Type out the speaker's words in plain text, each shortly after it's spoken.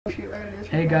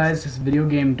Hey guys, this is video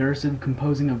game Dursive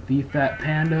composing of the Fat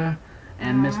Panda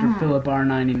and Mr. Philip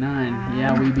R99.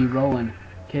 Yeah, we be rolling.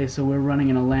 Okay, so we're running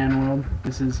in a LAN world.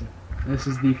 This is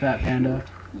the Fat Panda.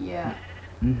 Yeah.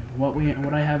 What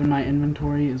I have in my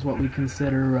inventory is what we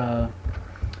consider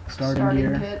starting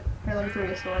gear. Kit. Here, let me throw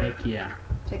you a sword. Heck yeah.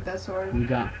 Take that sword. We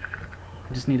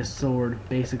just need a sword,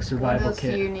 basic survival what else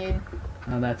kit. do you need?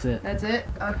 That's it. That's it?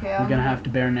 Okay. We're gonna have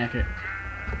to bare neck it.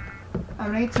 I'm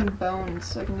gonna get some bones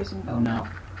so I can do some bone. No.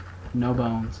 No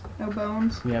bones. No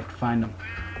bones? We have to find them.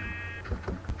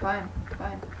 Fine.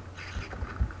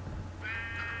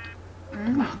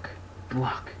 Block.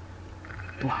 Block.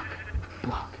 Block.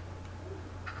 Block.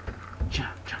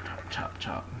 Chop, chop, chop, chop,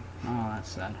 chop. Oh, that's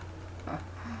sad.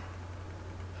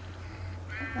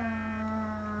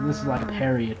 This is like a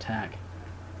parry attack.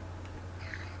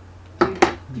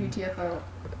 GTFO.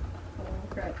 Oh,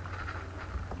 crap.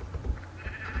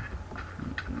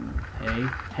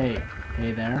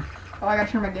 Hey there. Oh, I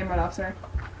gotta turn my game mode off, sorry.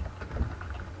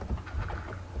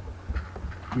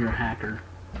 You're a hacker.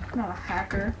 I'm not a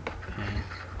hacker. Okay.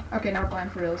 Okay, now we're playing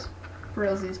for reals. For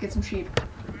realsies, get some sheep.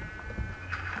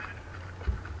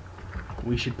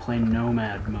 We should play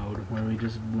nomad mode, where we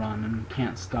just run and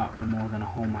can't stop for more than a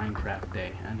whole Minecraft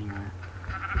day anywhere.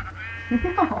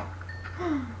 No.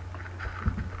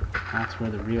 That's where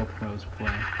the real pros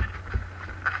play.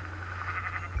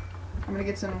 I'm gonna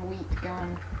get some wheat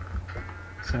going.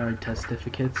 Sorry,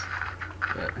 testificates,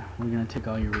 but we're gonna take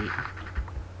all your wheat.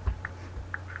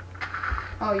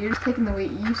 Oh, you're just taking the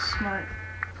wheat. You smart.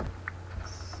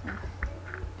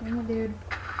 Dang it, dude.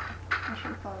 I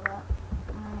should have thought of that.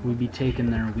 We be taking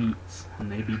their wheats,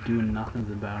 and they be doing nothing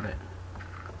about it.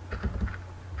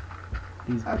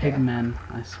 These pigmen,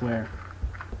 I swear.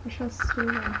 You're so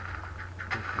stupid. What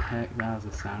the heck? That was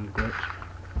a sound glitch.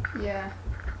 Yeah.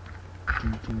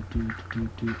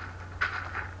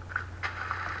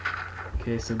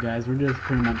 Okay, so guys, we're just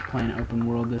pretty much playing open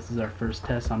world. This is our first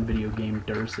test on video game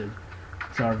Dursive.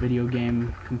 It's our video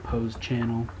game composed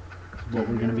channel. This is what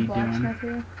we're going to be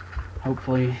doing.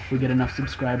 Hopefully, if we get enough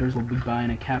subscribers, we'll be buying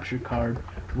a capture card,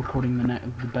 recording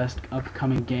the best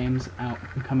upcoming games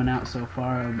coming out so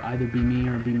far. It'll either be me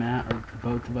or be Matt or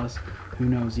both of us. Who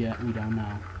knows yet? We don't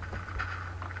know.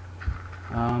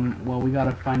 Well, we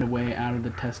gotta find a way out of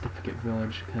the testificate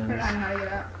village, because... I know how to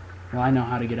get out. Well, I know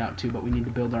how to get out too, but we need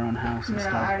to build our own house and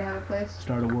I already have a place.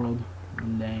 start a world.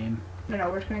 Lame. No,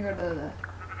 we're just gonna go to the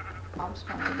mob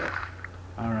spawn a bit.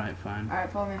 Alright, fine.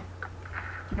 Alright, follow me.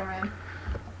 Come in.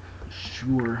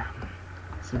 Sure.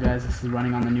 So guys, this is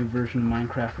running on the new version of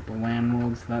Minecraft with the LAN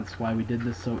worlds. That's why we did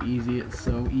this so easy. It's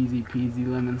so easy peasy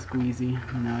lemon squeezy.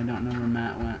 Now I don't know where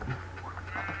Matt went.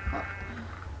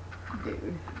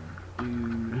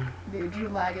 Dude, you're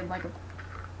lagging like a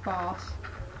boss.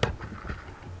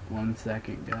 1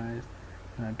 second, guys.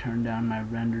 Gotta turn down my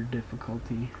render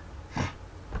difficulty.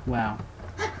 Wow.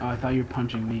 Oh, I thought you were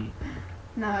punching me.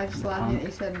 No, I just laughed at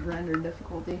you said render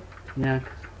difficulty. Yeah,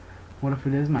 'cause what if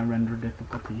it is my render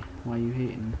difficulty? Why you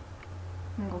hating?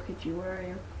 I'm gonna go hit you. Where are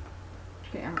you?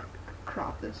 Okay, I'm gonna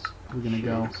crop this. We're gonna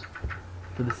go.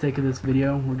 For the sake of this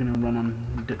video, we're gonna run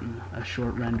on a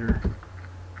short render.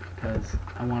 Because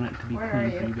I want it to be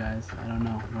clean for you guys. I don't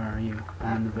know. Where are you?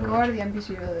 I'm in the village. Go to the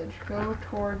NPC village. Go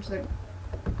towards the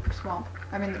swamp.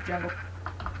 I mean the jungle.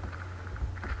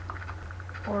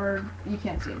 Or you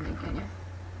can't see anything, can you?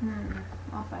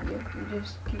 I'll find you. You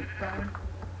just keep going.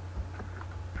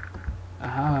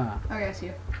 Aha! Okay, I see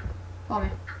you. Follow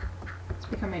me. It's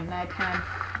becoming nighttime.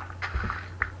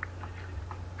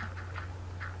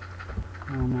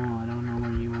 Oh no, I don't know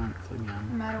where you went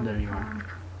again. There you are.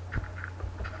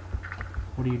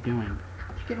 What are you doing?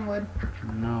 Just getting wood.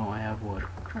 No, I have wood.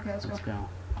 Okay, let's go.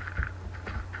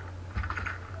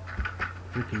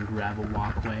 Freaking gravel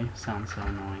walkway. Sounds so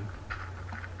annoying.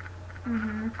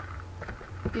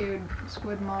 Dude,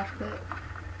 squid mosh pit.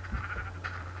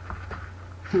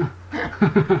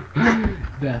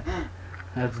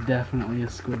 That's definitely a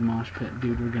squid mosh pit.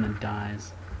 Dude, we're gonna die.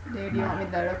 Dude, you want me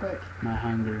to die real quick? My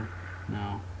hunger.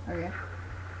 No. Okay.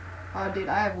 Oh, dude,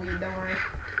 I have weed. Don't worry.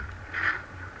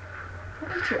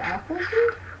 What is your apples,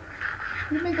 dude?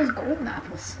 You make those golden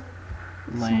apples.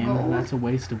 Lame. That's a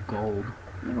waste of gold.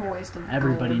 You're a waste of gold.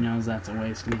 Everybody knows that's a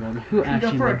waste of gold. Who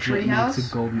actually legit makes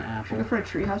a golden apple? Should we go for a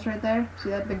treehouse right there? See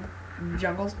that big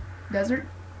jungle desert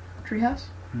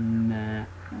treehouse? Nah.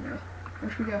 Okay.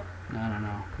 Where should we go? I don't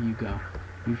know. You go.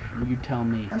 You tell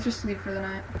me. Let's just sleep for the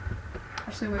night.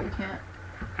 Actually, wait, we can't.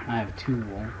 I have 2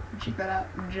 wool. Check that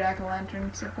out.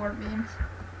 Jack-o'-lantern support beams.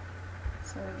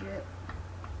 So legit.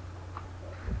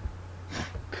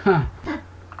 Huh.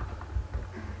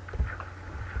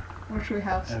 What should we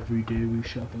house? Every day we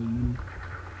shuffle.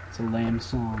 It's a lame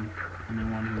song.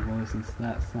 Anyone who listens to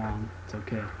that song, it's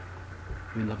okay.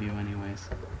 We love you anyways.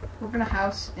 We're gonna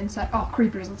house inside. Oh,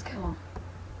 creepers! Let's kill them.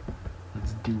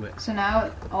 Let's do it. So now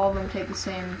all of them take the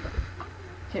same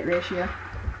hit ratio.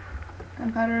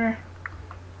 Gunpowder.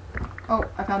 Oh,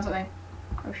 I found something.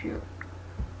 Oh shoot.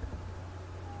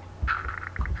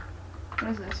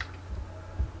 What is this?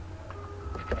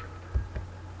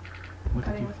 What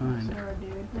did you find? Sword,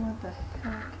 dude. What the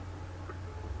heck?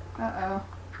 Uh-oh.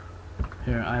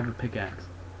 Here, I have a pickaxe.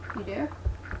 You do?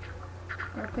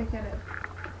 Go pick at it.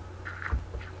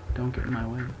 Don't get in my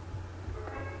way.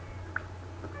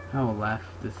 I will laugh.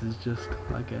 This is just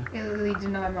like a... It leads to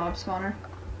another mob spawner.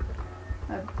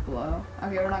 That'd blow.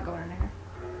 Okay, we're not going in here.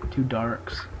 2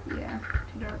 darks. Yeah,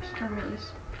 2 darks. Turn me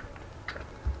east.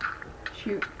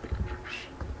 Shoot.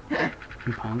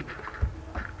 You punk.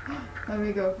 Let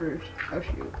me go first. Oh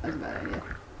shoot, that's a bad idea.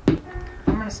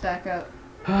 I'm gonna stack up.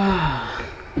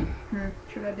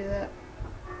 Should I do that?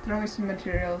 Throw me some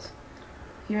materials.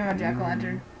 Give me my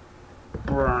jack-o'-lantern.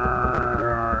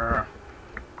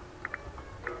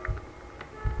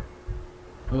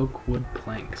 Oak wood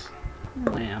planks.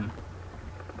 Blam.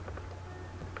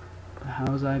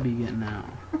 How's I be getting out?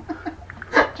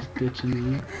 Just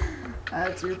ditching me.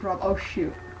 That's your problem. Oh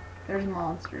shoot. There's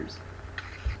monsters.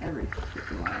 Every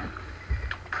freaking where.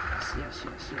 Yes.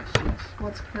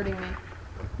 What's hurting me?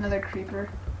 Another creeper.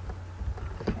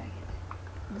 Okay.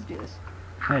 Let's do this.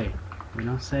 Hey, we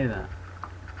don't say that.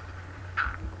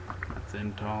 That's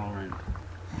intolerant.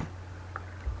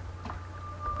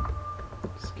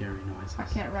 Scary noises. I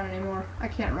can't run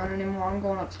anymore. I'm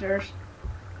going upstairs.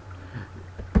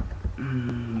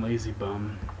 Lazy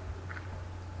bum.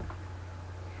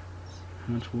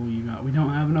 How much wool you got? We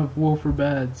don't have enough wool for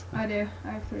beds. I do.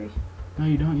 I have 3. No,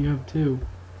 you don't. You have 2.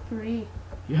 3.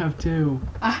 You have 2.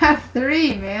 I have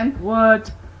 3, man.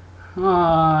 What?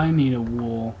 Ah, I need a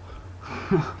wool.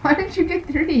 Why didn't you get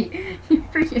 3? You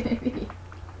freaking idiot.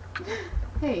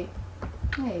 Hey,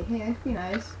 that'd be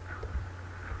nice.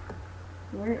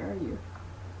 Where are you?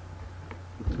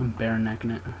 I'm bare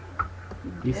necking it.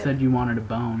 You said you wanted a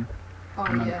bone. Oh,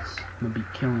 yes. I'm gonna be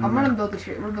killing I'm them. gonna build the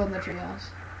tree. We're building the tree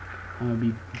house. I'm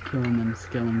gonna be killing them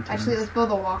skeletons. Actually, let's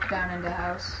build a walk down into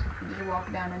house. Just walk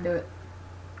down into it.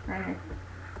 Right here.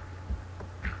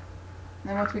 And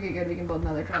then once we get good, we can build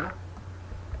another travel.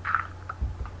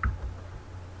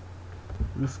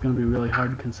 This is gonna be really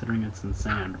hard considering it's in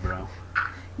sand, bro.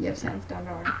 You have sandstone,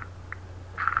 don't worry.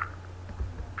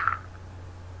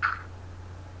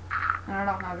 And I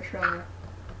don't have a shovel.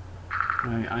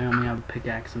 I only have a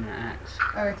pickaxe and an axe.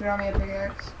 Okay, throw me a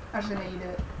pickaxe. Actually, no, you do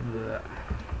it. Blech.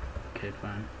 Okay,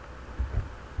 fine.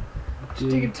 Just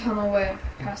dig a tunnel away.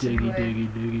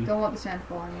 Diggy. Don't let the sand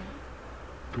fall on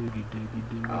you.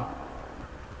 Diggy. Oh.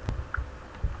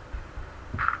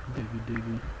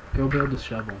 Diggy. Go build a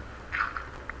shovel.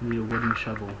 You need a wooden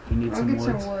shovel. You need some I'll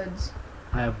wood. get some woods.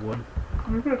 I have wood.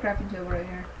 I'm gonna put a crafting table right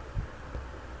here.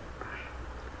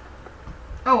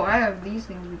 Oh, I have these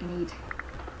things we can eat.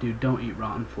 Dude, don't eat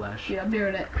rotten flesh. Dude, I'm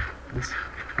doing it.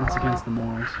 That's against the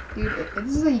morals. Dude,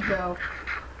 this is how you go.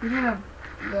 You're gonna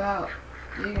go out.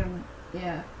 You're gonna,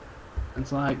 yeah.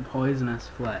 It's like poisonous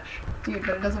flesh. Dude,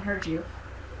 but it doesn't hurt you.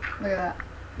 Look at that.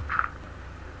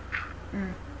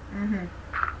 And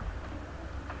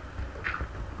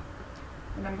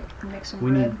I'm gonna make some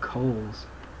We bread. need coals.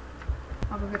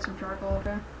 I'll go get some charcoal,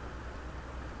 okay?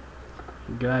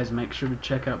 Guys, make sure to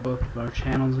check out both of our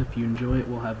channels. If you enjoy it,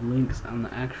 we'll have links on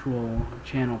the actual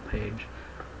channel page.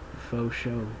 Faux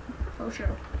show.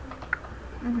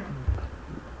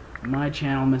 My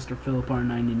channel, Mr. Philip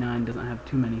R99, doesn't have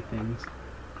too many things.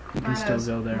 You can still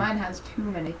go there. Mine has too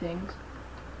many things.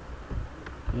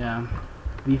 Yeah.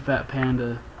 The Fat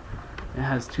Panda, it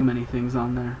has too many things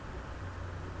on there.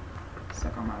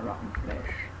 Suck on my rotten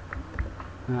flesh.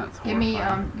 That's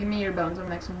horrifying. Give me your bones. I'll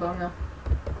make some bone meal.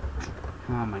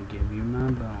 I'm gonna give you my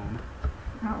bone.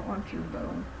 I don't want your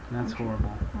bone. That's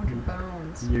horrible. I want your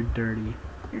bones. You're dirty.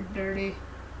 You're dirty.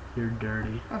 You're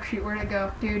dirty. Oh shoot, where'd it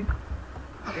go? Dude.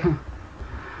 Okay.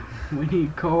 We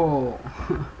need coal.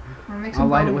 I'm gonna make some I'll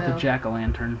light bone it with meal. a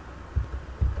jack-o'-lantern.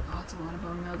 Oh, that's a lot of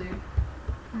bone meal, dude.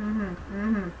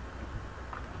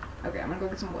 Okay, I'm gonna go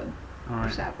get some wood. Or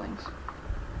Alright. saplings.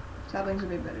 Saplings would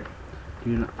be better.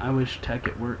 Dude, I wish Tech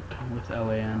it worked with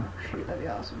LAN. Oh, shoot, that'd be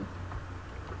awesome.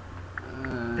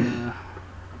 Uh,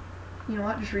 You know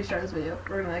what? Just restart this video.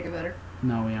 We're gonna make it better.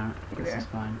 no, we aren't. Okay, This we is are.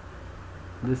 fine.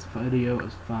 This video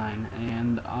is fine,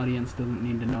 and the audience doesn't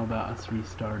need to know about us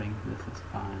restarting. This is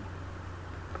fine.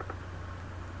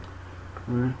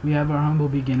 We have our humble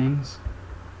beginnings.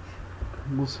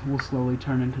 We'll slowly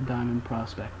turn into diamond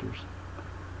prospectors.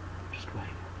 Just wait.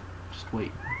 Just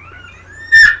wait.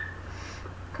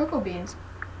 Cocoa beans.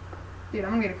 Dude,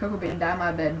 I'm gonna get a cocoa bean and dye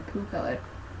my bed poo color.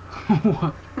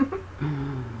 What?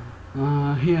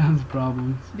 He has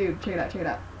problems. Dude, check it out, check it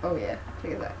out. Oh yeah,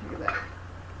 check it out, check it out.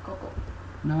 Cocoa.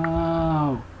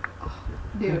 No.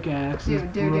 Dude, Pickaxe is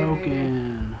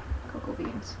broken. Cocoa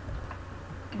beans.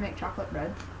 You can make chocolate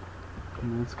bread.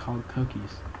 And that's called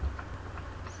cookies.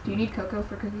 Do you need cocoa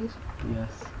for cookies?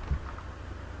 Yes.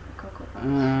 Cocoa.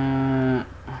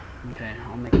 Okay,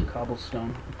 I'll make a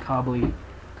cobblestone. Cobbly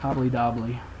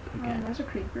dobbly. Okay. There's a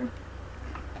creeper.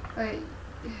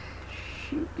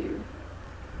 Shoot, dude.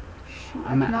 Shoot,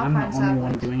 I'm the only saplings.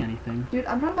 one doing anything. Dude,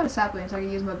 I'm trying to find a sapling so I can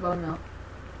use my bone mill.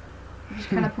 Which is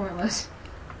kind of pointless.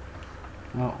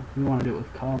 Oh, we want to do it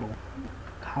with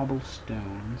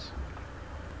cobblestones.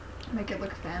 Make it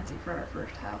look fancy for our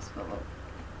first house, Philip.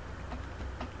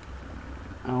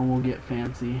 Oh, we'll get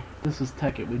fancy. If this was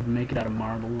Tech, we'd make it out of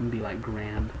marble and be like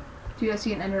grand. Dude, I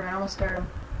see an enderman. I almost scared him.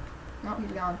 No,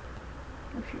 he's gone.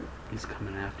 Oh shoot. He's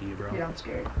coming after you, bro. Dude, I'm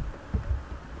scared.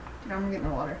 Dude, I'm gonna get in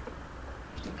the water.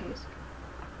 Just in case.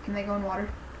 Can they go in water?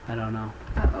 I don't know.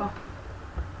 Uh-oh.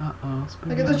 Uh-oh,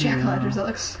 Look at those jack-o'-lanterns. That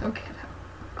looks so good.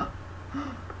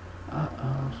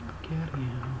 Uh-oh, spaghetti.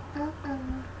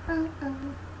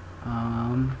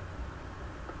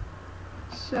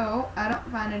 So, I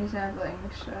don't find any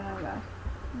saplings, so I don't know.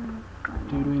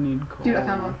 Dude, we need coal. Dude, I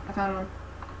found one. I found one.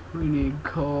 We need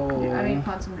coal. Dude, I need to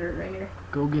find some dirt right here.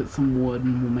 Go get some wood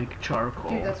and we'll make charcoal.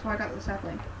 Dude, that's why I got the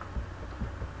sapling.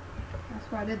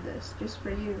 That's why I did this, just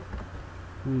for you.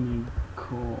 We need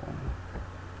coal.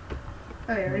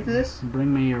 Okay, ready for this?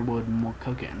 Bring me your wood and we'll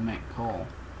cook it and make coal.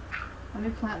 Let me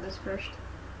plant this first.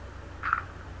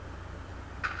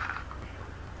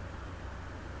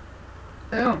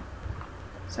 Boom.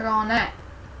 Suck on that.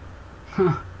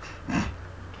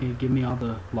 Okay, give me all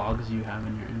the logs you have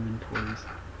in your inventories.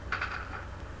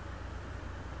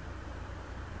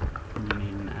 You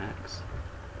need an axe.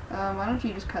 Why don't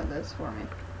you just cut this for me?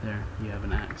 There, you have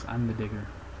an axe. I'm the digger.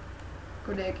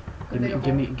 Go dig. Go dig a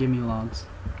hole. Give me logs.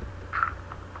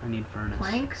 I need furnace.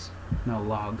 Planks? No,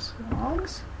 logs.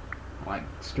 Logs? Like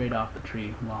straight off the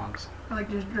tree, logs. I like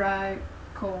just dry,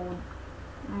 cold,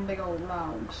 big old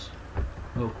logs.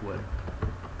 Oak wood.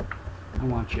 I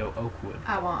want yo oak wood.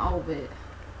 I want all of it.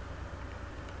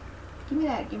 Give me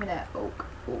that oak.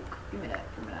 Give me that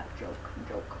joke.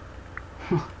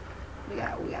 we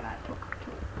got that toke.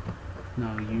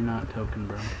 No, you're not token,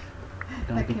 bro.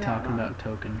 Don't be talking about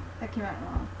token. That came out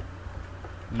wrong.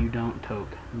 You don't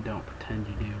toke. Don't pretend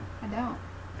you do. I don't.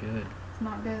 Good. It's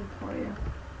not good for you.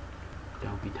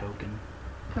 Don't be token.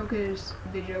 Tokers,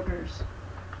 the jokers.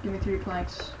 Give me 3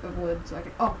 planks of wood so I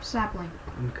can. Oh, sapling.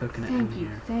 I'm cooking it in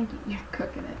here. Thank you. You're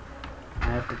cooking it.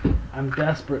 I'm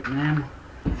desperate, man.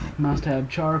 Must have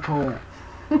charcoal.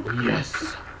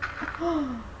 Yes.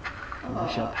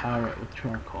 We shall power it with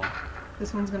charcoal.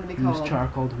 This one's gonna be called. Use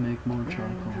charcoal to make more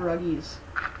charcoal. Druggies.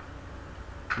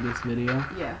 This video?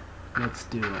 Yeah. Let's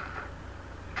do it.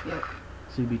 Yep.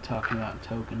 So you be talking about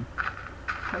token.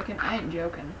 Token? I ain't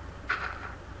joking.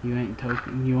 You ain't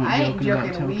token. You I ain't joking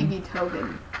about token. We be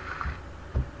token.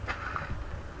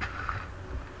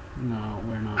 No,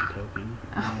 we're not token.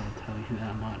 I will tell you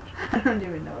that much. I don't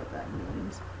even know what that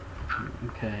means.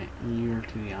 Okay, you're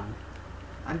too young.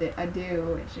 I do.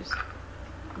 It's just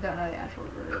I don't know the actual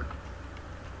word.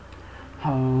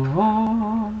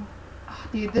 Oh.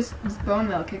 Dude, this bone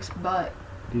mill kicks butt.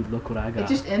 Dude, look what I got.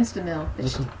 It's just insta mill.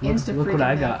 It's just insta look what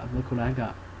I mill. got. Look what I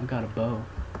got. I got a bow.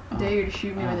 I dare you to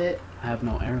shoot me with it. I have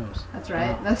no arrows. That's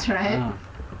right. That's right.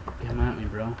 Come at me,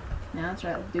 bro. Yeah, that's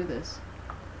right. Let's do this.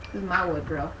 This is my wood,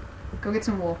 bro. Go get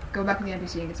some wool. Go back to the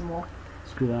NPC and get some wool.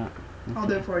 Screw that. Okay. I'll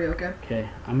do it for you, okay? Okay.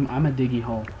 I'm a diggy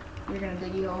hole. You're gonna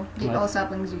diggy hole. Get all the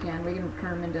saplings you can. We can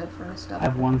turn them into furnace stuff. I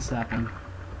have 1 sapling.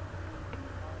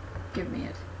 Give me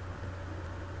it.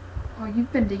 Oh,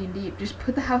 you've been digging deep. Just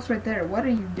put the house right there. What are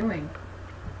you doing?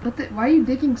 Why are you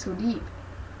digging so deep?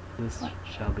 This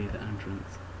shall be the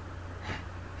entrance.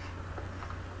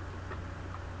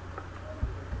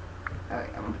 Alright,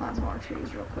 I'm gonna plant some more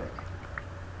trees real quick.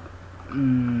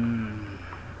 I'm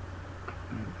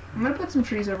gonna put some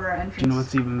trees over our entrance. Do you know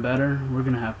what's even better? We're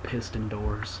gonna have piston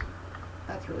doors.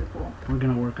 That's really cool. We're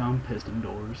gonna work on piston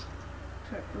doors.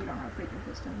 Except we don't have freaking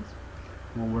pistons.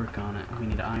 We'll work on it. We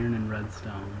need iron and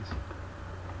redstones.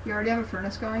 You already have a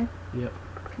furnace going? Yep.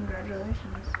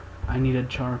 Congratulations. I needed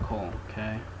charcoal,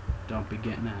 okay? Don't be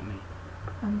getting at me.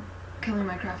 I'm killing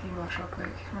my crafting box real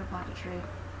quick. I'm gonna plant a tree.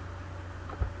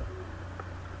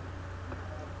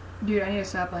 Dude, I need a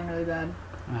sapling really bad.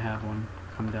 I have one.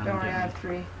 Come down Don't and worry, get I me. have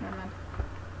 3. Never mind.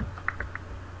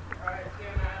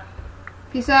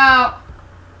 Peace out,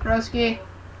 broski.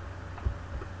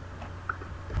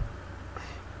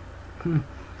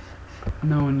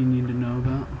 No one you need to know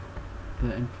about.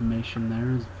 The information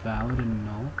there is valid and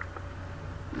null.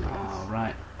 Yes.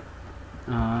 Alright.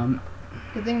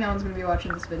 Good thing no one's gonna be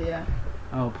watching this video.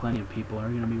 Oh, plenty of people are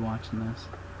gonna be watching this.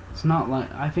 It's not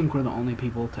like, I think we're the only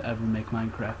people to ever make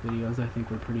Minecraft videos. I think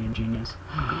we're pretty ingenious.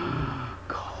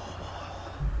 Coal.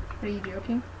 Are you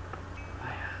joking?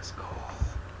 Yes, coal.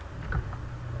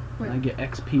 Wait. I get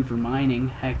XP for mining.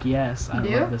 Heck yes. I You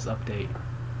do? love this update.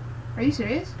 Are you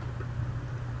serious?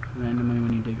 Randomly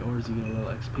when you dig ores you get a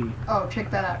little XP. Oh, check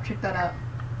that out, check that out.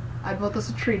 I built us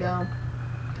a tree dome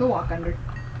to walk under.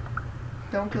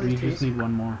 Don't kill We these trees. just need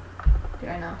one more. Dude,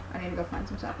 I know. I need to go find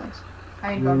some saplings.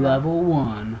 I need to go Level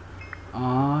 1.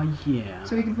 Aw, yeah.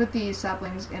 So we can put these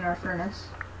saplings in our furnace.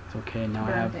 It's okay, now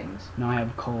burn I have things.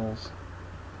 coals.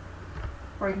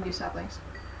 Or you can do saplings.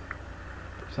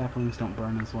 Saplings don't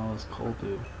burn as well as coal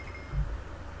do.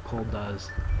 Coal does.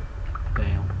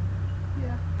 Fail.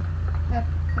 Yeah.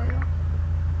 Epic fail.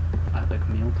 Epic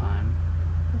meal time.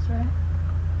 That's right.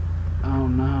 Oh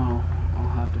no. I'll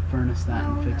have to furnace that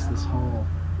and fix this hole.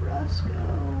 Roscoe,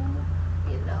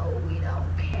 you know we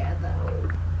don't care though.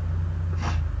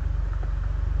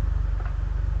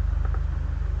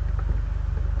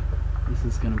 This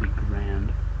is gonna be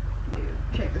grand. Dude,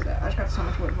 check this out. I just got so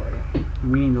much wood for you.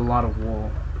 We need a lot of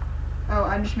wool. Oh,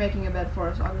 I'm just making a bed for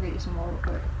us. I'll go get you some more real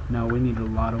quick. No, we need a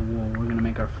lot of wool. We're gonna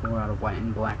make our floor out of white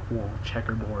and black wool.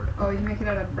 Checkerboard. Oh, you can make it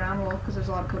out of brown wool because there's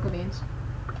a lot of cocoa beans.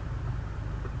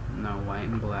 No, white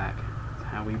and black. That's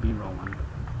how we be rolling.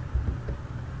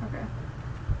 Okay.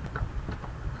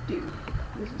 Dude,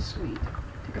 this is sweet.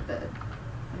 Take a bed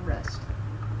and rest.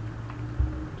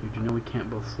 Dude, you know we can't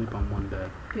both sleep on one bed.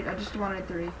 Dude, I just wanted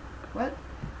 3. What?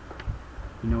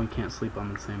 You know we can't sleep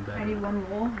on the same bed. I need 1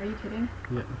 wool? Are you kidding?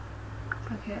 Yep.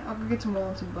 Okay, I'll go get some wool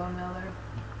and some bone meal there.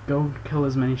 Go kill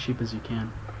as many sheep as you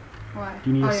can. Why? Do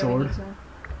you need a yeah, we sword? need some.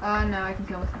 No, I can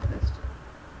kill with my fist.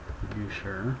 You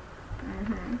sure?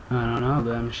 Mm-hmm. I don't know,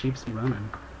 them sheep's be running.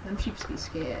 Them sheeps be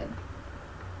scared.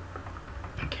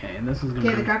 Okay, this is gonna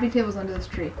Okay, the be... crafting table's under this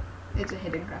tree. It's a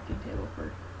hidden crafting table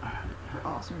for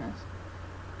awesomeness.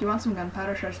 Do you want some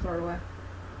gunpowder? Should I just throw it away?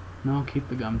 No, keep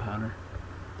the gunpowder.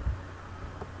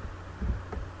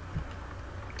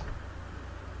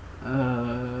 You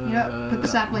know, put the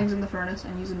saplings in the furnace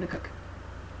and use them to cook.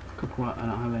 Cook what? I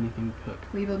don't have anything to cook.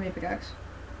 Will you build me a pickaxe?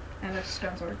 And a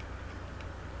stone sword.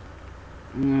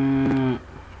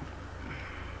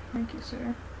 Thank you,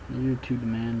 sir. You're too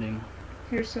demanding.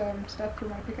 Here's some stuff for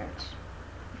my pickaxe,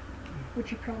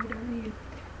 which you probably don't need.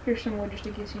 Here's some wood just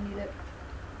in case you need it.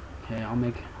 Okay, I'll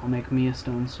make me a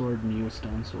stone sword and you a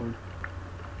stone sword.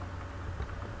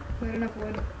 We had enough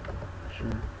wood.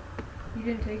 Sure. You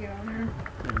didn't take it on there.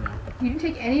 There we go. You didn't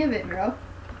take any of it, bro.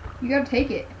 You gotta take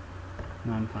it.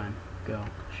 No, I'm fine. Go.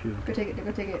 Shoot. Go take it.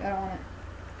 Go take it. I don't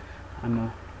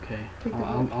want it. Okay. Take the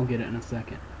I'll, wool. I'll get it in a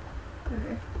second.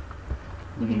 Okay.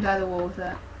 You can dye the wool with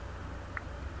that.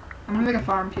 I'm gonna make a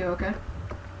farm too, okay?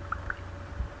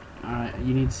 Alright,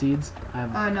 you need seeds? I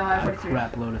have, No, I have a 43.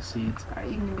 crap load of seeds. Alright,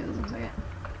 you can give me those in a second.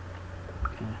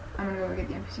 Okay. I'm gonna go get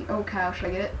the NPC. Oh, cow, should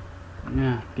I get it?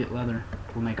 Yeah, get leather.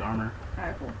 We'll make armor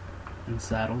Alright, cool. and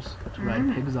saddles to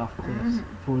ride pigs off cliffs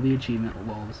for the achievement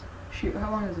lulz. Shoot,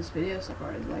 how long is this video so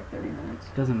far? It's like 30 minutes.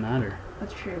 Doesn't matter.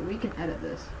 That's true. We can edit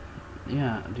this.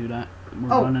 Yeah, dude, we're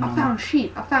Oh, running I on found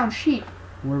sheep. I found sheep.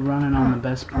 we're running on the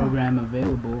best program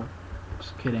available.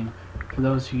 Just kidding. For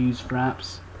those who use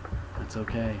fraps, that's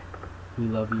okay. We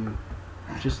love you.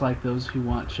 Just like those who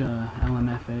watch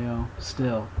LMFAO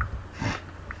still.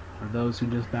 Or those who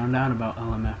just found out about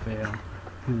LMFAO.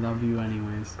 We love you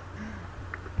anyways.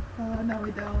 No,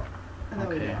 we don't. No,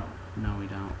 we Okay. don't. No, we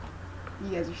don't.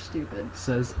 You guys are stupid.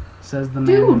 Says the man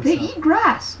Dude, they himself. eat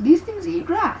grass. These things eat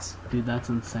grass. Dude, that's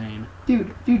insane.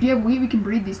 Dude, do you have wheat? We can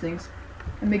breed these things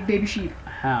and make baby sheep.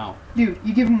 How? Dude,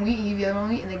 you give them wheat, you give them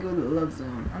wheat, and they go to the love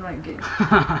zone. I'm not even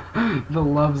kidding. The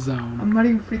love zone. I'm not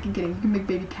even freaking kidding. You can make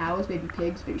baby cows, baby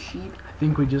pigs, baby sheep. I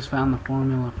think we just found the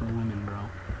formula for women, bro.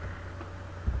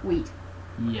 Wheat.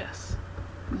 Yes.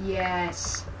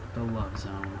 Yes. The love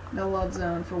zone. The love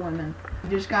zone for women.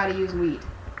 You just gotta use wheat.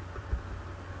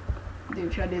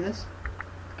 Dude, should I do this?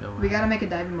 Go We ahead. gotta make a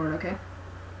diving board, okay?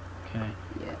 Okay.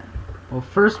 Yeah. Well,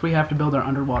 first we have to build our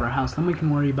underwater house. Then we can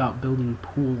worry about building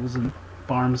pools and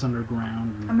farms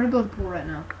underground. I'm gonna build a pool right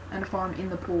now. And a farm in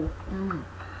the pool.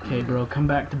 Okay, bro, come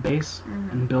back to base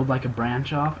and build like a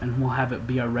branch off, and we'll have it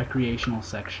be our recreational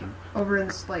section. Over in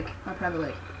this lake, my private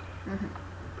lake.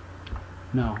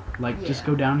 No, like just Yeah.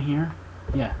 go down here.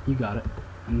 Yeah, you got it.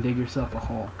 And dig yourself a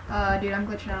hole. Dude, I'm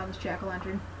glitching out on this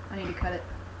jack-o'-lantern. I need to cut it.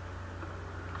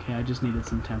 Okay, I just needed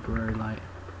some temporary light.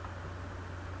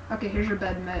 Okay, here's your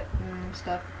bed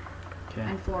stuff. Okay.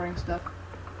 And flooring stuff.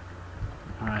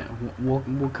 Alright,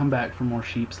 we'll come back for more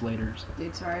sheeps later.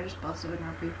 Dude, sorry, I just busted a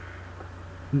Murphy.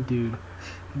 Dude,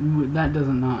 that does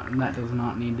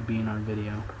not need to be in our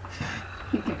video.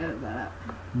 You can edit that out.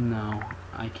 No,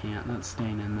 I can't. That's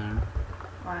staying in there.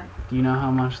 Why? Do you know how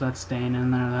much that's staying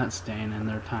in there? That's staying in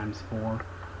there times 4.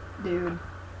 Dude.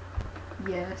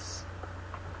 Yes.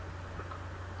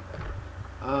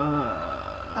 Do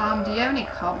you have any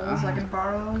cobbles I can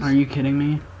borrow? Are you kidding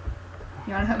me?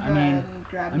 You wanna go ahead and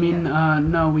grab me?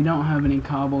 No, we don't have any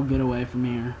cobble. Get away from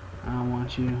here. I don't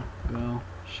want you. Go.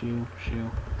 Shoo.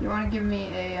 You wanna give me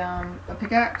a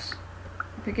pickaxe?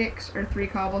 A pickaxe or 3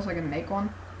 cobbles so I can make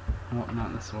one? Oh,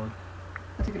 not the sword.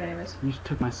 That's a good anyways. You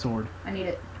took my sword. I need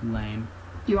it. Lame.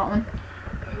 Do you want one?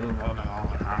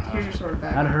 Here's your sword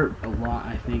back. That'd hurt a lot,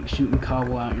 I think. Shooting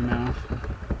cobble out your mouth.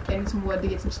 Getting some wood to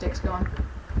get some sticks going.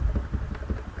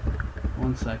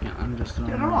 1 second. I'm just Dude, I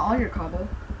throwing. don't want all your cobble.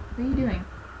 What are you doing?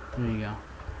 There you go.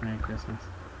 Merry Christmas.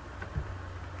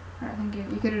 Alright, thank you.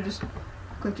 You could have just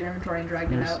clicked your inventory and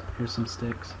dragged it out. Here's some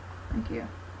sticks. Thank you.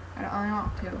 I only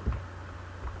want 2.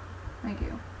 Thank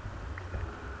you.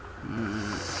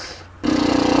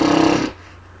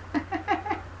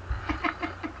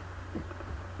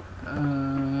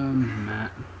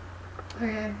 Matt.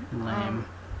 Okay. Lame.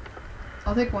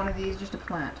 I'll take one of these just to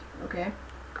plant, okay?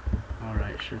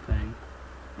 Alright, sure thing.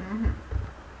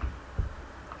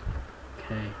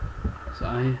 Okay. So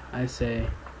I say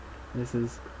this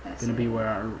is gonna be where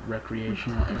our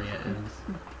recreational area is.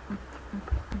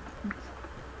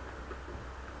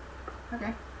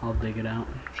 Okay. I'll dig it out.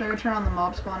 Should I go turn on the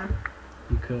mob spawner?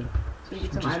 You could. So you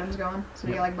get some items going? So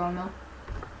you get like bone meal?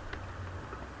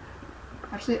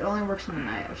 Actually, it only works in the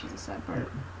night, which is the sad part.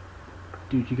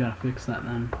 Dude, you gotta fix that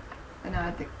then. I know,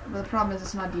 I think. But the problem is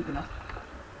it's not deep enough.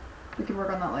 We can work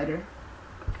on that later.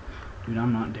 Dude,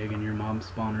 I'm not digging your mob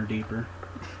spawner deeper.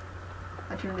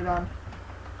 I turned it on.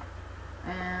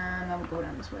 And I will go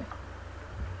down this way.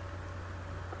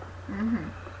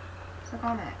 Suck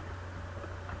on that.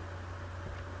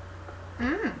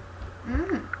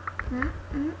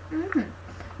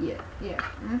 Yeah.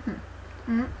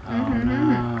 Oh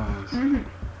no.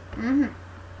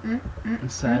 The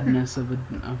sadness of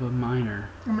a miner.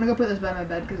 I'm gonna go put this by my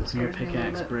bed because it Your scares me a little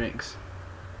pickaxe bit. breaks.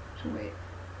 So wait.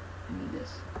 I need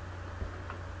this.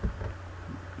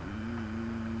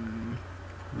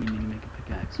 We need to make a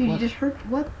pickaxe. Dude, you just hurt.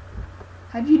 What?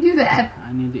 How'd you do that?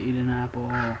 I need to eat an apple.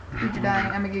 Dude, you're dying.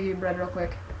 I'm gonna give you bread real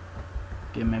quick.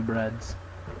 Give me breads.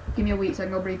 Give me a wheat so I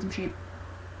can go breed some sheep.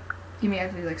 Give me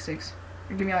actually like 6.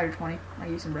 Or give me all your 20. I'll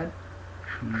give you some bread.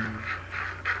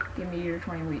 Give me your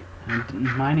 20 wheat. And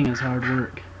mining is hard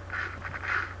work.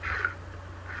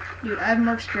 Dude, I have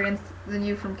more experience than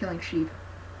you from killing sheep.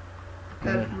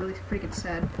 That is Good. really freaking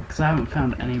sad. Because I haven't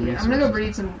found any Yeah, resources. I'm gonna go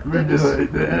breed some babies.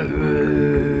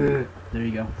 There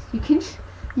you go. You can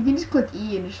just click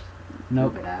E and just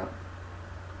Nope. move it out.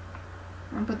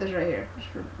 I'm gonna put this right here, just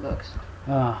for looks.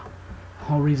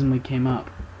 Whole reason we came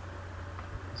up.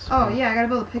 Oh yeah, I gotta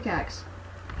build a pickaxe.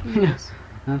 Yes.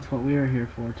 That's what we were here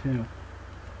for too.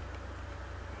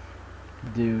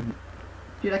 Dude,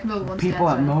 I can build one people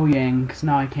at stand sign. Mojang, because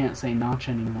now I can't say Notch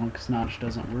anymore because Notch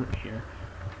doesn't work here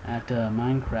at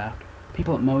Minecraft.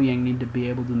 People at Mojang need to be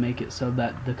able to make it so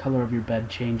that the color of your bed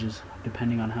changes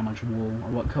depending on how much wool or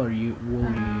what color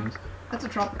wool you use. That's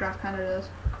what Tropicraft kinda does.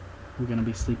 We're gonna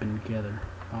be sleeping together.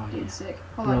 Oh Dude, yeah. sick.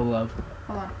 Hold Bro on. love.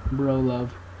 Hold on. Bro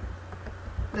love.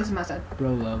 This is my side.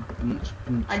 Bro love.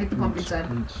 I get the pumpkin side.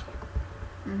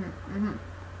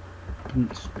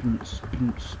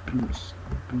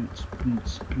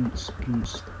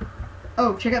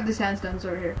 Oh, check out these sandstones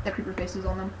over here. That creeper faces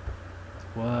on them.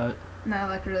 What? No,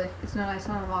 like really. It's not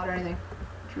a lot or anything.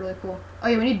 It's really cool. Oh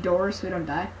yeah, we need doors so we don't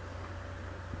die.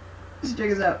 So check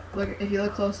this out. Look, if you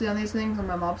look closely on these things on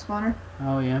my mob spawner.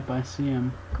 Oh yep, I see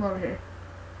him. Come over here.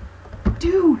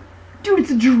 Dude,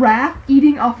 it's a giraffe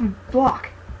eating off a block.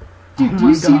 Dude, do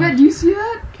you see that? Do you see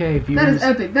that? Okay, viewers. That is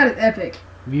epic. That is epic.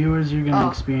 Viewers, you're gonna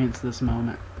experience this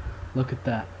moment. Look at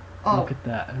that. Oh. Look at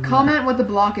that. Comment what the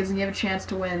block is and you have a chance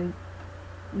to win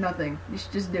nothing.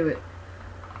 Just do it.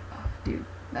 Oh, dude,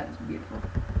 that is beautiful.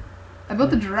 I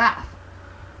built the giraffe.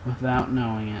 Without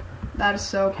knowing it. That is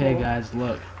so cool. Okay, guys,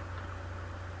 look.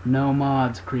 No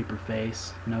mods, creeper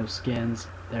face. No skins.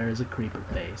 There is a creeper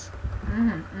face.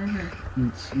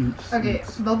 Okay,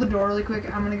 build the door really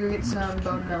quick. I'm gonna go get some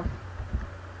bone meal.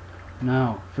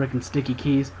 No, frickin' sticky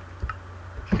keys.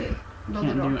 Okay, build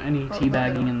the Can't door. do any Build the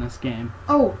teabagging door. in this game.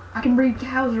 Oh, I can breed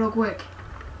cows real quick.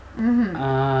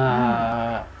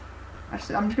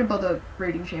 Actually, I'm just gonna build a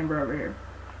breeding chamber over here.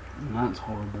 That's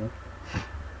horrible.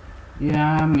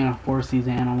 Yeah, I'm gonna force these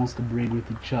animals to breed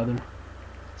with each other.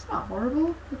 It's not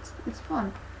horrible. It's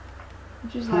fun.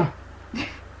 It's just like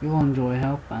You'll enjoy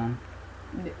health then.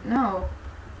 no.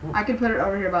 I could put it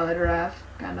over here by the giraffe,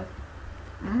 kind of.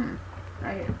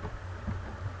 Right here.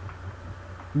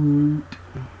 Woot.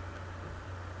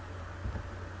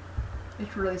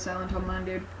 It's really silent on mine,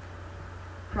 dude.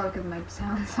 Probably because my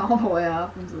sound's all the way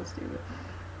off. I'm so stupid.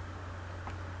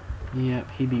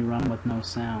 Yep, he be run with no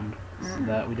sound, so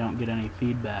that we don't get any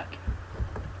feedback.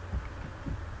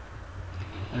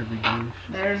 Every douche.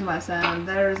 There's my sound.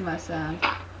 There's my sound.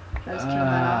 Should I just turn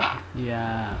that off?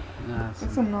 Yeah.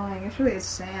 It's annoying. It's really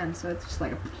sand, so it's just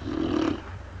like a...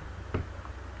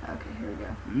 Okay, here we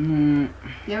go.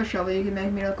 You have a shovel you can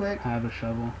make me real quick? I have a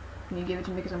shovel. Can you give it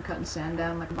to me because I'm cutting sand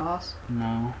down like a boss?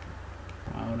 No.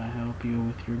 Why would I help you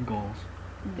with your goals?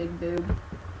 Big boob.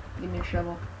 Give me a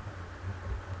shovel.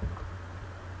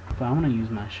 If I want to use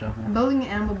my shovel. I'm building an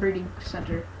animal breeding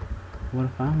center. What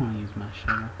if I want to use my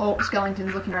shovel? Oh,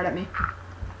 Skellington's looking right at me.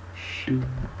 Dude.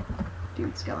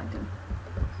 Dude, Skellington.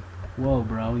 Whoa,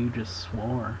 bro, you just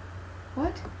swore.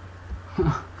 What?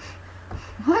 What?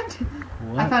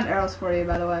 What? I found arrows for you,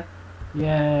 by the way.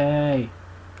 Yay!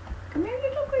 Come here,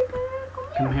 little creeper.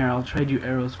 Come here, I'll trade you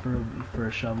arrows for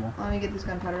a shovel. Let me get this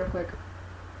gunpowder real quick.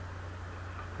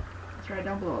 That's right,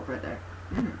 don't blow up right there.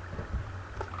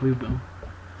 We will.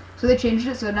 So they changed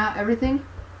it so now everything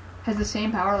has the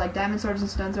same power, like diamond swords and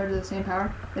stone swords are the same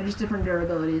power. They're just different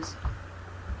durabilities.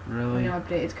 Really? New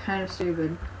update. It's kind of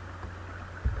stupid.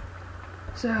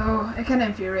 So it kind of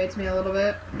infuriates me a little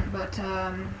bit, but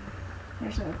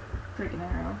there's a freaking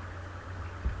arrow.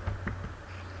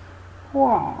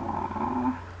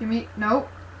 Aww. Give me no.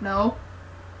 Look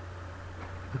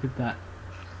at that.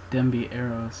 Demby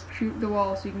arrows. Shoot the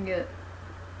wall so you can get it.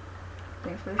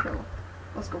 Thanks for the shovel.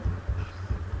 Let's go.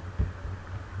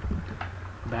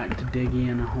 Back to digging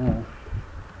in a hole.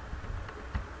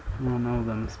 Oh no,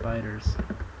 them spiders.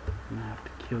 I'm gonna have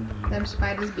to kill you. Them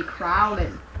spiders be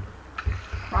crawling.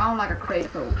 Crawling like a crazy.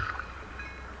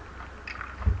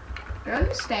 Girl,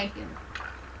 you stinking.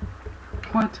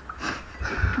 What?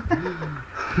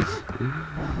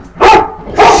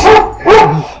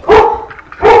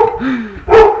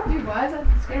 Dude, why is that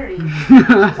scary?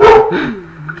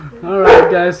 Alright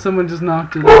guys, someone just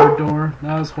knocked at our door.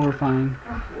 That was horrifying.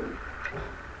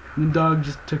 The dog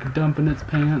just took a dump in its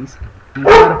pants. In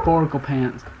its metaphorical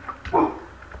pants.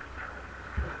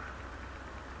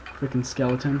 Freaking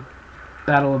skeleton.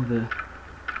 Battle of the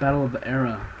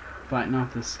era. Fighting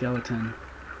off this skeleton.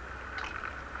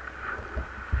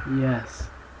 Yes.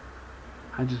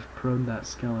 I just probed that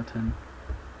skeleton.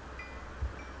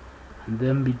 And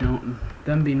them be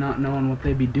not knowing what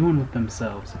they be doing with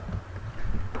themselves.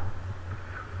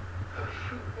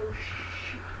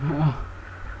 Oh.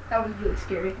 That was really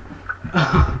scary.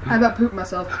 I about pooped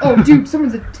myself. Oh, dude,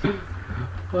 someone's a...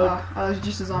 Oh, there's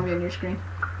just a zombie on your screen.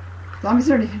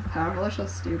 Zombies aren't even powerful, they're so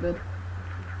stupid.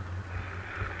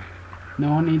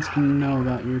 No one needs to know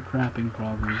about your crapping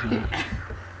problems, huh?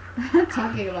 I'm not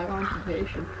talking about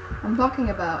constipation. I'm talking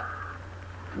about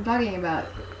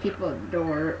people at the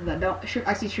door that don't...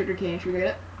 I see sugar cane. Should we get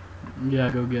it? Yeah,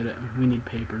 go get it. We need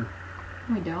paper.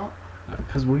 We don't.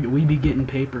 Because we be getting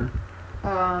paper.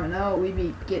 No, we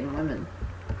be getting women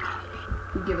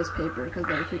who give us paper because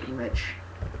they're freaking rich.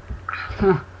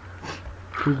 Huh.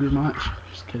 Cougar much?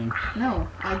 Just kidding. No,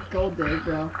 I gold dig,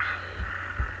 bro.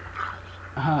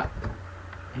 You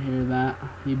hear that?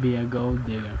 You be a gold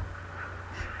digger.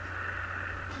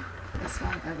 Best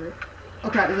song ever. Oh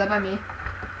crap, is that by me?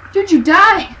 Dude, you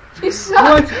died! You suck!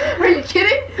 What? Are you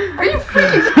kidding? Are you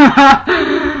freaking...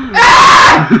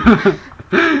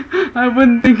 I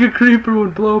wouldn't think a creeper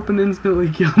would blow up and instantly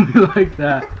kill me like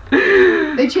that.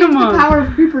 They changed the power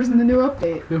of creepers in the new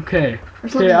update. Okay. Or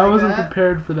something Okay, I like wasn't that.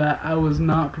 prepared for that. I was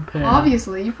not prepared.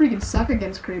 Obviously, you freaking suck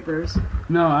against creepers.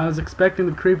 No, I was expecting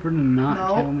the creeper to not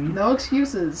kill me. No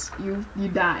excuses. You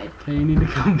died. Okay, you need to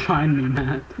come find me,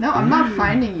 Matt. No, I'm not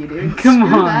finding you, dude. Come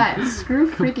Screw on. that.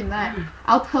 Screw freaking that.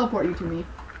 I'll teleport you to me.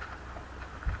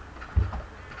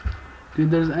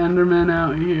 Dude, there's endermen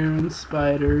out here and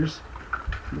spiders.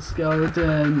 The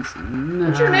skeletons.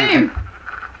 What's your name?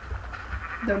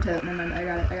 Don't tell it. Never mind. I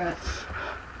got it.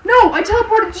 No, I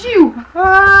teleported you.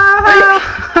 Run!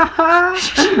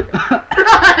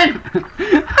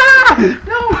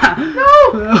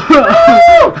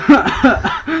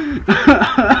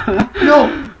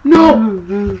 No!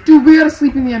 Dude, we gotta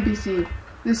sleep in the NPC.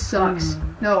 This sucks.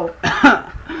 No.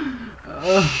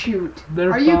 Shoot.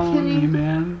 They're Are you following kidding? me,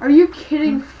 man. Are you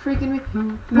kidding freaking me?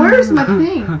 Where's my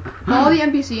thing? Follow the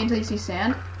NPC until you see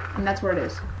sand, and that's where it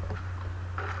is.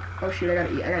 Oh shoot, I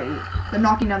gotta eat. They're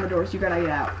knocking down the doors. You gotta get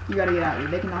out. You gotta get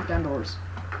out. They can knock down doors.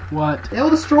 What? They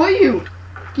will destroy you.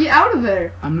 Get out of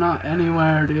there. I'm not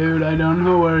anywhere, dude. I don't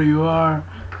know where you are.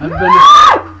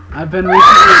 I've been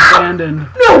recently abandoned.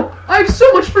 No! I have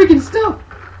so much freaking stuff.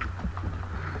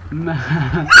 No!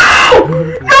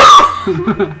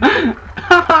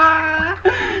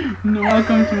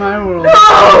 Welcome to my world.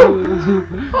 No!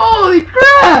 Holy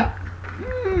crap!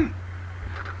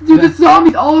 Dude, the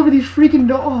zombies all over these freaking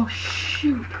doors. Oh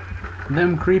shoot!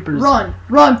 Them creepers. Run,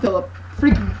 Philip!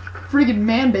 Freaking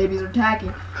man babies are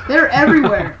attacking. They're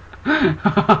everywhere. Man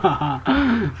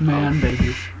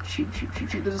babies. Shoot!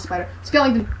 There's a spider.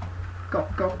 Skeleton. Go!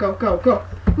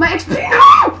 My XP.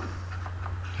 No!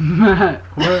 Matt,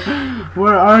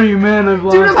 where are you, man? I've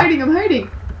lost. Dude, I'm hiding.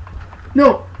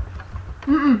 No.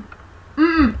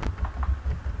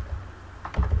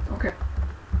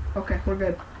 Okay, we're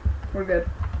good.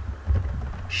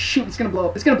 Shoot, it's gonna blow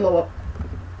up.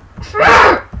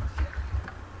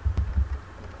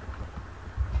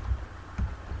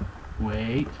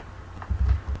 Wait.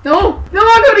 No,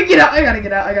 I'm gonna get out. I gotta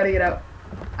get out.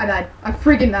 I died. I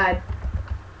freaking died.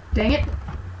 Dang it.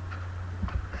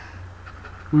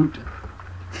 Woot.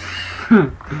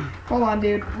 Hold on,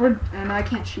 dude. And I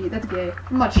can't cheat. That's gay.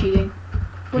 I'm not cheating.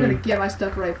 We're gonna get my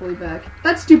stuff rightfully back.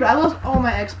 That's stupid. I lost all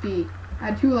my XP. I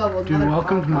had 2 levels. Dude,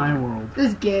 welcome to my world.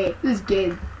 This is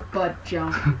gay butt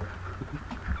jump.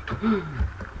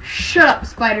 Shut up,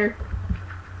 spider.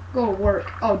 Go to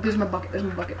work. Oh, there's my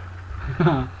bucket.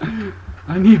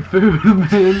 I need food,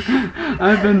 man.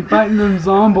 I've been fighting them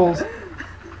zombies.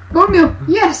 Goat meal.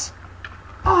 Yes.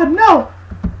 Oh no.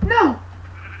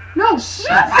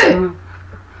 Stop it.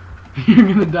 You're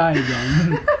gonna die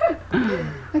again.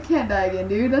 I can't die again,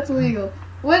 dude. That's illegal.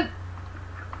 What?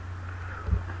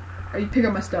 Are you pick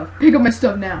up my stuff? Pick up my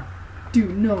stuff now.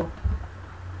 Dude, no.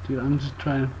 Dude, I'm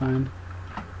trying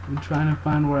to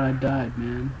find where I died,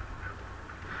 man.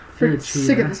 You're a cheater.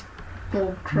 Sick of this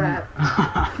bull crap.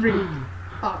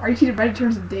 Are you kidding? Right in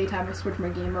terms of daytime, I switched my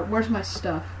game up. Where's my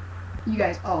stuff? You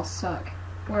guys all suck.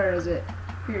 Where is it?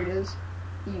 Here it is.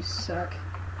 You suck.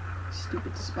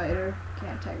 Stupid spider.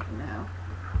 Can't attack me now.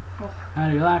 Oh. How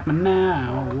do you like me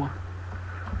now?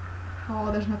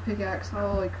 Oh, there's no pickaxe.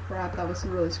 Holy crap, that was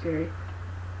really scary.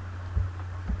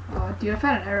 Oh, dude, I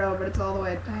found an arrow, but it's all the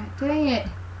way. Dang it!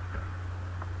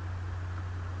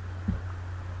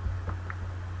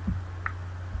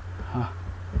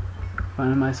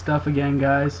 Finding my stuff again,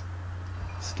 guys.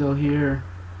 Still here.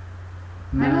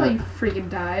 I know you freaking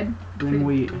died. Bring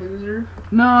wheat. Loser.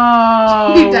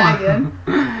 No! You die again.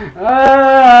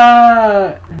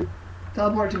 Ah!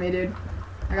 Teleport to me, dude.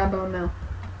 I got bone meal.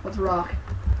 Let's rock.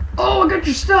 Oh, I got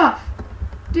your stuff!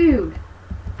 Dude.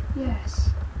 Yes.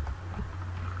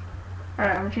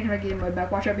 Alright, I'm gonna change my game mode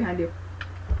back. Watch out behind you.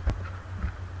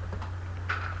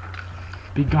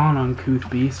 Be gone, uncouth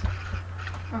beast.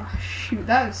 Oh, shoot.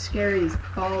 That was scary as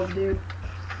balls, dude.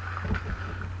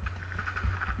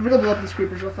 I'm gonna blow up these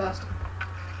creepers real fast.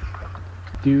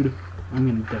 Dude, I'm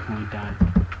gonna definitely die.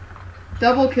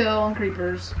 Double kill on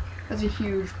creepers. That's a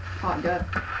huge hot gut.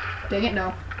 Dang it,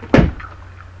 no.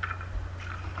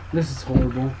 This is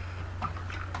horrible.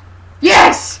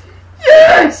 Yes!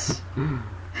 Yes!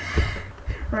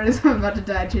 Right as I'm about to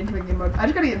die, change my game mode. I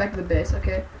just gotta get back to the base,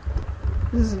 okay?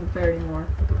 This isn't fair anymore.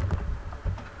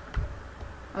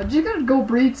 I just gotta go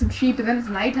breed some sheep and then it's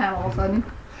nighttime all of a sudden.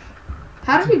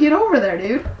 How did we get over there,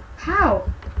 dude? How?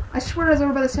 I swear I was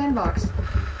over by the sandbox.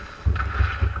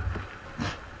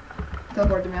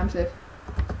 Teleport to me, I'm safe.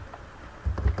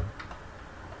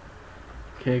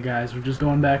 Okay, guys, we're just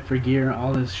going back for gear.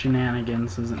 All this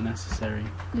shenanigans isn't necessary.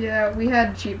 Yeah, we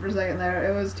had cheat for a second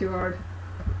there. It was too hard.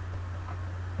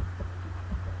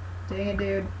 Dang it,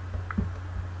 dude.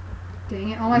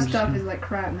 Dang it. All my stuff is like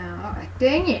crap now. Oh,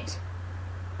 dang it!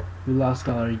 We lost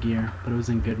all our gear, but it was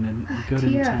in good TF.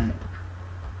 intent.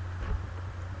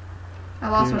 I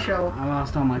lost Dude, my shovel. I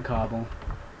lost all my cobble.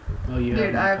 Oh, you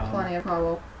Dude, have I have cobble. plenty of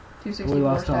cobble. 264 We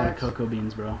lost all our stacks. cocoa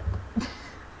beans, bro.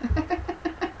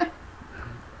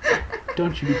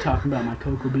 Don't you be talking about my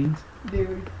cocoa beans.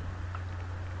 Dude.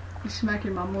 You smack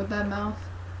your mom with that mouth.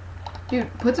 Dude,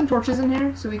 put some torches in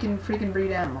here so we can freaking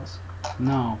breed animals.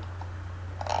 No.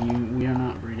 We are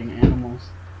not breeding animals.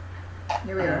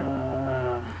 Here we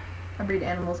are. I breed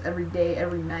animals every day,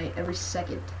 every night, every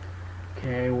second.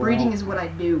 Okay, well, Breeding is what I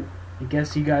do. I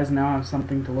guess you guys now have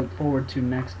something to look forward to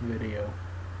next video.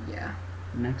 Yeah.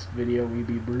 Next video we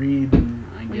be breeding,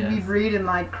 I guess. We be breeding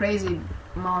like crazy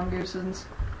mongooses.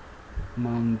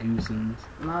 Mongoosens.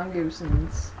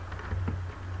 Mongoosens.